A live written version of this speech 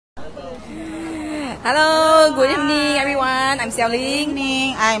Hello, good evening everyone. I'm Good Xiaoling.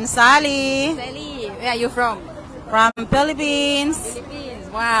 evening. I'm Sally Sally, where are you from? from Philippines. Philippines.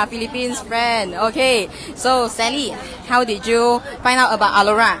 Wow, Philippines friend. Okay, so Sally, how did you find out about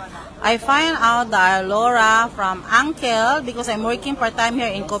Aulora? I find out the Aulora from Uncle because I'm working part-time here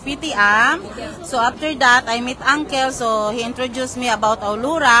in Kopitiam. So after that, I meet Uncle. So he introduced me about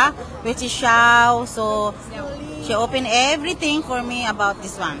Aulora, which is Xiao. So she opened everything for me about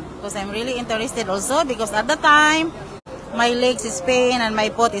this one because I'm really interested also because at the time, my legs is pain and my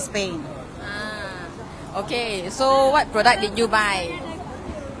foot is pain. Okay, so what product did you buy?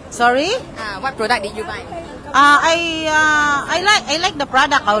 Sorry? What product did you buy? I like the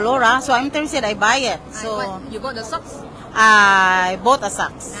product Aulora, so I'm interested. I buy it. So What, you bought the socks? I bought a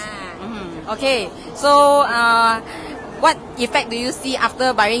socks. Okay, so what effect do you see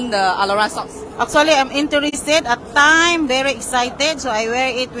after buying the Aulora socks? Actually, I'm interested at time, very excited. So I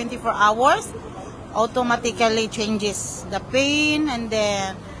wear it 24 hours. Automatically changes the pain and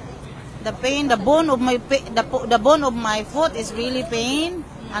then the bone of the bone of my foot is really pain,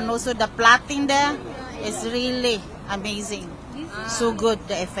 and also the plaiting there is really amazing. So good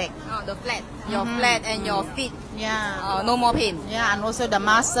the effect. Oh, the flat, your flat and your feet. Yeah. No more pain. Yeah, and also the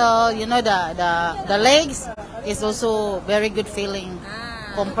muscle, the legs is also very good feeling,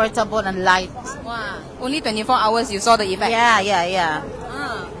 comfortable and light. Wow. Only 24 hours you saw the effect. Yeah.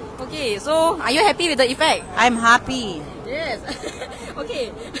 Okay, so are you happy with the effect? I'm happy. Yes.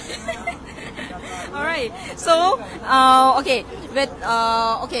 Okay. All right. So, okay,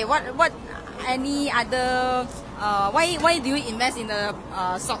 what any other why do you invest in the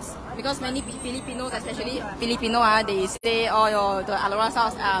socks? Because many Filipinos, especially Filipino, they say, oh, the Aulora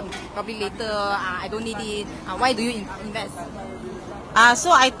socks, probably later, I don't need it. Why do you invest?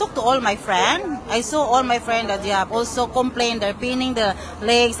 So I talked to all my friends. I saw all my friends that they have also complained they're pinning the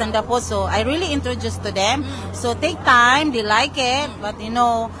legs and the foot. So I really introduced to them. So take time, they like it, but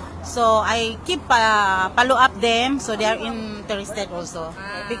so I keep follow up them so they are interested also.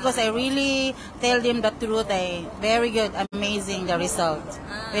 Because I really tell them the truth. Very good, amazing the result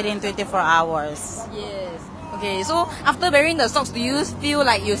within 24 hours. Yes. Okay, so after wearing the socks, do you feel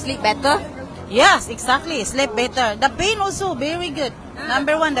like you sleep better? Yes, exactly. Sleep better. The pain also very good.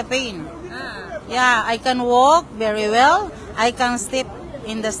 Number one, the pain. Yeah, I can walk very well. I can step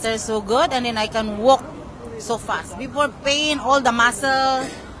in the stairs so good, and then I can walk so fast. Before pain, all the muscle,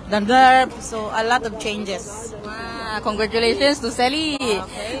 the nerve, so a lot of changes. Congratulations to Sally.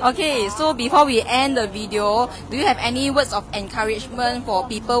 Okay, so before we end the video, do you have any words of encouragement for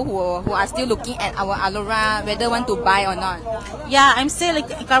people who are still looking at our Aulora, whether want to buy or not? Yeah, I'm still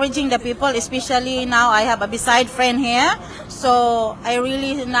encouraging the people, especially now I have a beside friend here. So I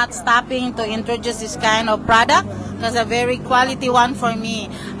really not stopping to introduce this kind of product. That's a very quality one for me.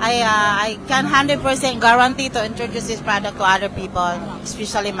 I can 100% guarantee to introduce this product to other people,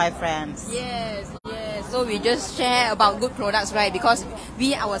 especially my friends. Yes. So we just share about good products, right? Because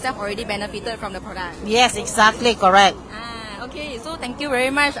we ourselves already benefited from the product. Yes, exactly, correct. Okay, so thank you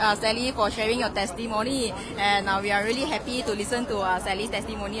very much, Sally, for sharing your testimony, and we are really happy to listen to Sally's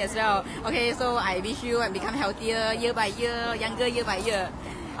testimony as well. Okay, so I wish you become healthier year by year, younger year by year.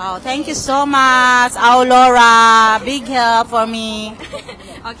 Oh, thank you so much, Aulora. Big help for me.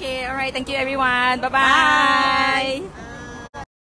 Okay, all right. Thank you, everyone. Bye-bye. Bye.